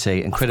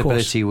credibility, and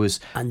credibility was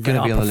going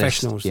to be on the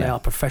list. They are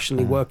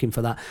professionally working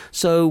for that.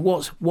 So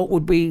what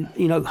would we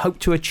hope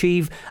to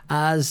achieve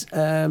as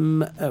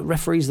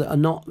referees that are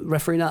not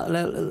refereeing at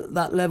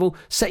that level?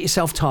 Set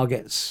yourself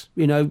targets.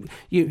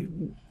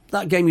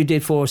 That game you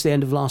did for us the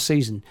end of last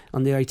season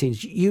on the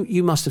 18s,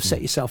 you must have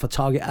set yourself a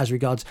target as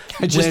regards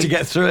just to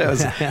get through it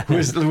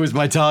was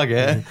my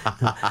target.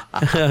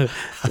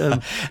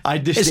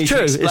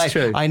 It's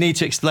true. I need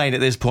to explain at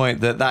this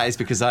point that is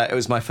because it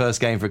was my first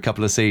game for a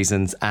couple of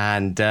seasons,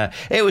 and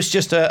it was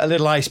just a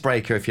little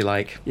icebreaker, if you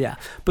like. Yeah,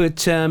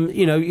 but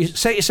you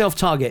set yourself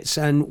targets,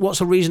 and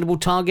what's a reasonable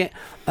target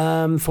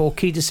for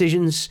key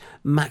decisions?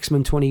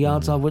 Maximum 20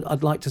 yards,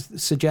 I'd like to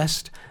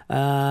suggest.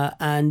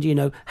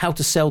 And how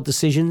to sell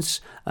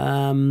decisions.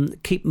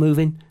 Keep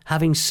moving.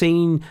 Having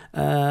seen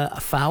a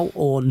foul,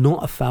 or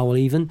not a foul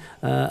even,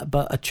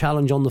 but a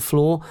challenge on the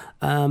floor,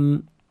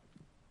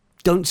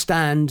 don't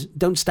stand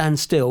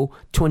still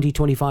 20,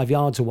 25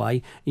 yards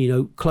away.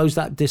 Close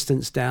that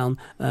distance down.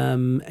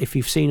 If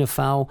you've seen a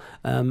foul,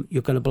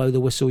 you're going to blow the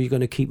whistle. You're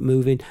going to keep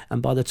moving,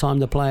 and by the time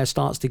the player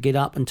starts to get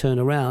up and turn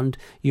around,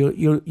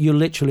 you're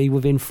literally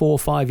within 4 or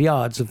 5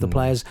 yards of the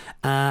players,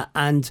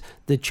 and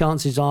the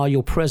chances are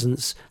your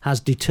presence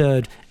has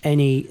deterred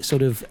any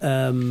sort of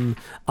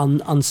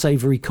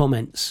unsavoury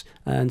comments.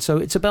 And so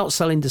it's about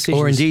selling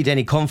decisions. Or indeed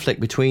any conflict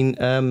between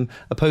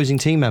opposing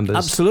team members.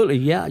 Absolutely,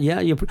 yeah.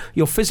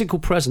 Your physical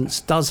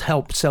presence does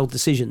help sell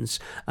decisions.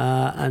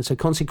 And so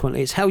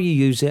consequently, it's how you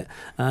use it.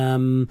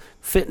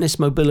 Fitness,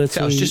 mobility,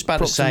 I was just about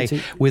proximity.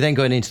 To say, we're then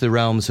going into the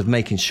realms of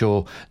making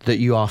sure that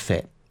you are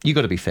fit. You've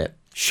got to be fit.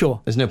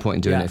 Sure. There's no point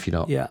in doing it if you're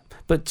not. Yeah.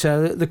 But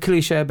the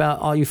cliche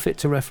about are you fit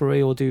to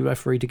referee or do you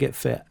referee to get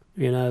fit?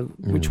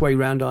 Which way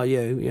round are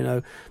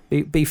you?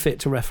 Be fit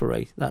to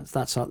referee.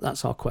 That's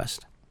our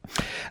quest.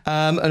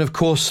 And of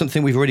course,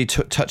 something we've already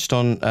touched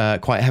on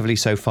quite heavily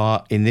so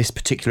far in this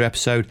particular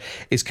episode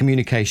is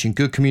communication.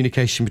 Good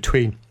communication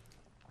between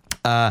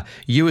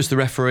you as the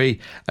referee,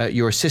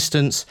 your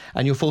assistants,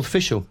 and your fourth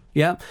official.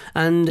 Yeah,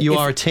 and you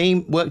are a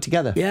team, work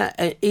together.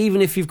 Yeah,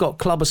 even if you've got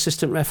club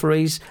assistant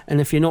referees,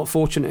 and if you're not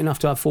fortunate enough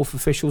to have fourth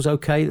officials,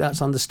 okay,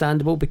 that's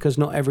understandable because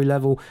not every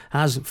level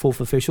has fourth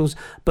officials,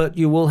 but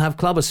you will have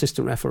club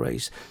assistant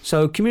referees.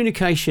 So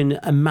communication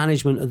and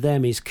management of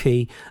them is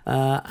key.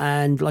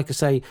 And like I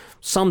say,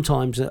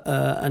 sometimes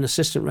an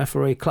assistant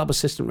referee, club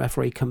assistant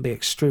referee, can be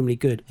extremely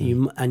good,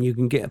 and you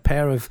can get a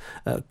pair of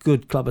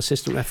good club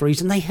assistant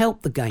referees, and they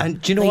help the game.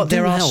 And do you know what?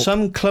 There are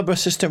some club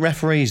assistant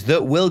referees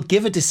that will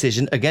give a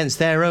decision against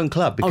their own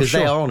club because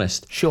they are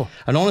honest. Sure.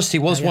 And honesty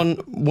was one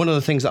of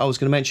the things that I was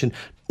going to mention.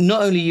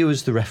 Not only you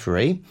as the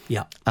referee,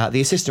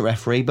 the assistant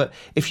referee, but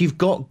if you've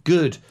got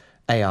good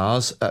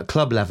ARs at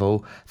club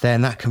level,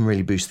 then that can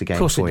really boost the game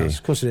for you.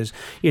 Of course it is.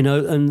 You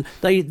know, and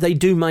they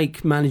do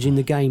make managing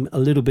the game a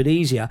little bit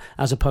easier,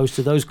 as opposed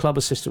to those club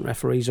assistant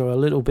referees are a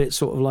little bit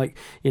sort of like,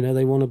 you know,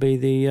 they want to be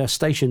the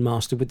station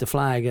master with the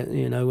flag,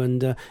 you know,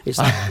 and it's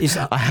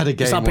I had a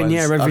game it's up once. in the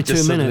air every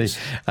 2 minutes.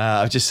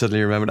 I've just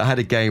suddenly remembered I had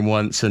a game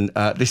once, and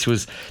this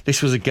was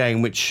a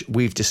game which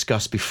we've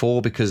discussed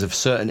before because of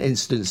certain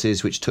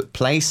instances which took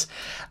place,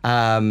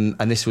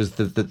 and this was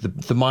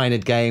the minor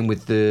game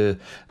with the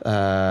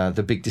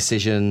big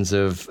decisions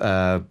of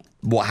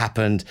what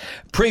happened.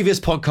 Previous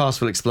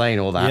podcasts will explain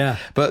all that. Yeah.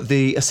 But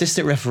the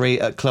assistant referee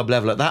at club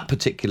level at that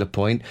particular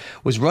point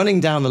was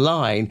running down the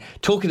line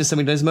talking to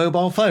somebody on his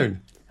mobile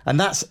phone. And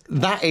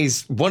that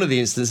is one of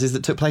the instances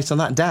that took place on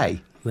that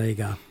day. There you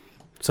go.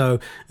 So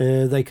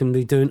they can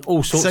be doing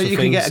all sorts of you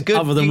things can get a good,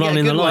 other than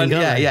running the line.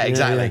 Yeah,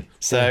 exactly.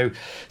 Yeah.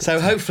 So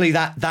hopefully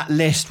that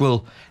list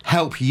will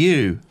help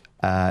you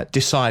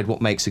decide what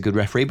makes a good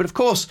referee. But of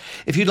course,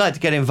 if you'd like to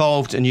get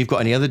involved and you've got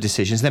any other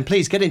decisions, then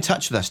please get in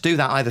touch with us. Do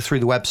that either through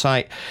the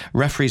website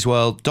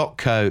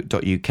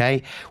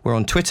refereesworld.co.uk. We're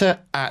on Twitter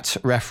at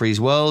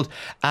refereesworld,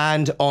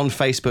 and on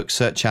Facebook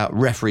search out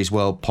Referees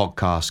World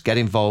Podcast. Get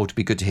involved.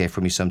 Be good to hear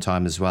from you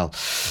sometime as well.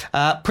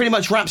 Pretty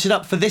much wraps it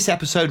up for this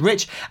episode.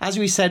 Rich, as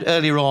we said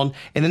earlier on,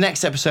 in the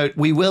next episode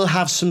we will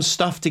have some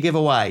stuff to give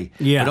away.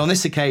 Yeah. But on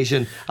this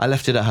occasion I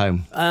left it at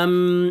home.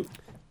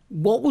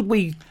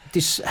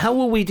 How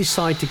will we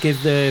decide to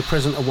give the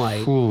present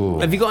away? Ooh.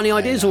 Have you got any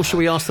ideas, or should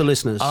we ask the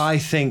listeners? I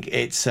think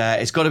it's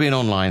got to be an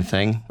online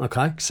thing.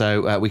 Okay.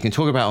 So we can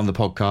talk about it on the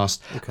podcast.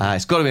 Okay.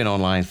 It's got to be an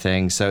online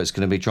thing, so it's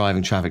going to be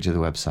driving traffic to the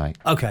website.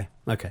 Okay.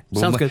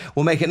 Sounds good.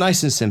 We'll make it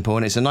nice and simple,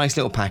 and it's a nice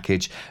little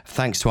package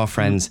thanks to our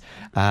friends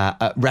at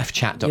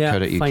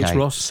refchat.co.uk. Yeah, thanks,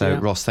 Ross. So,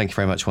 Ross, thank you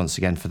very much once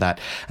again for that.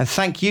 And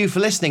thank you for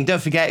listening.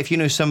 Don't forget, if you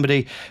know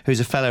somebody who's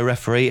a fellow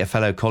referee, a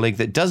fellow colleague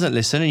that doesn't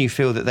listen, and you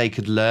feel that they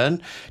could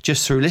learn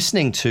just through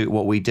listening to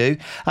what we do,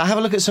 have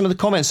a look at some of the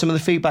comments, some of the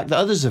feedback that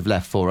others have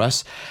left for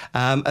us,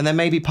 and then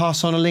maybe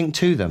pass on a link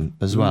to them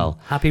as well.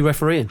 Happy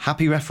refereeing.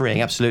 Happy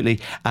refereeing, absolutely.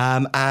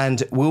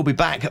 And we'll be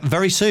back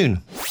very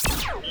soon.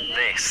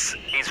 This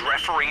is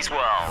Referees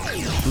World.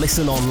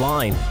 Listen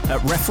online at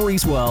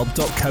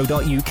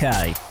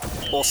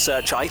refereesworld.co.uk or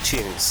search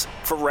iTunes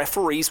for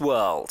Referees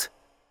World.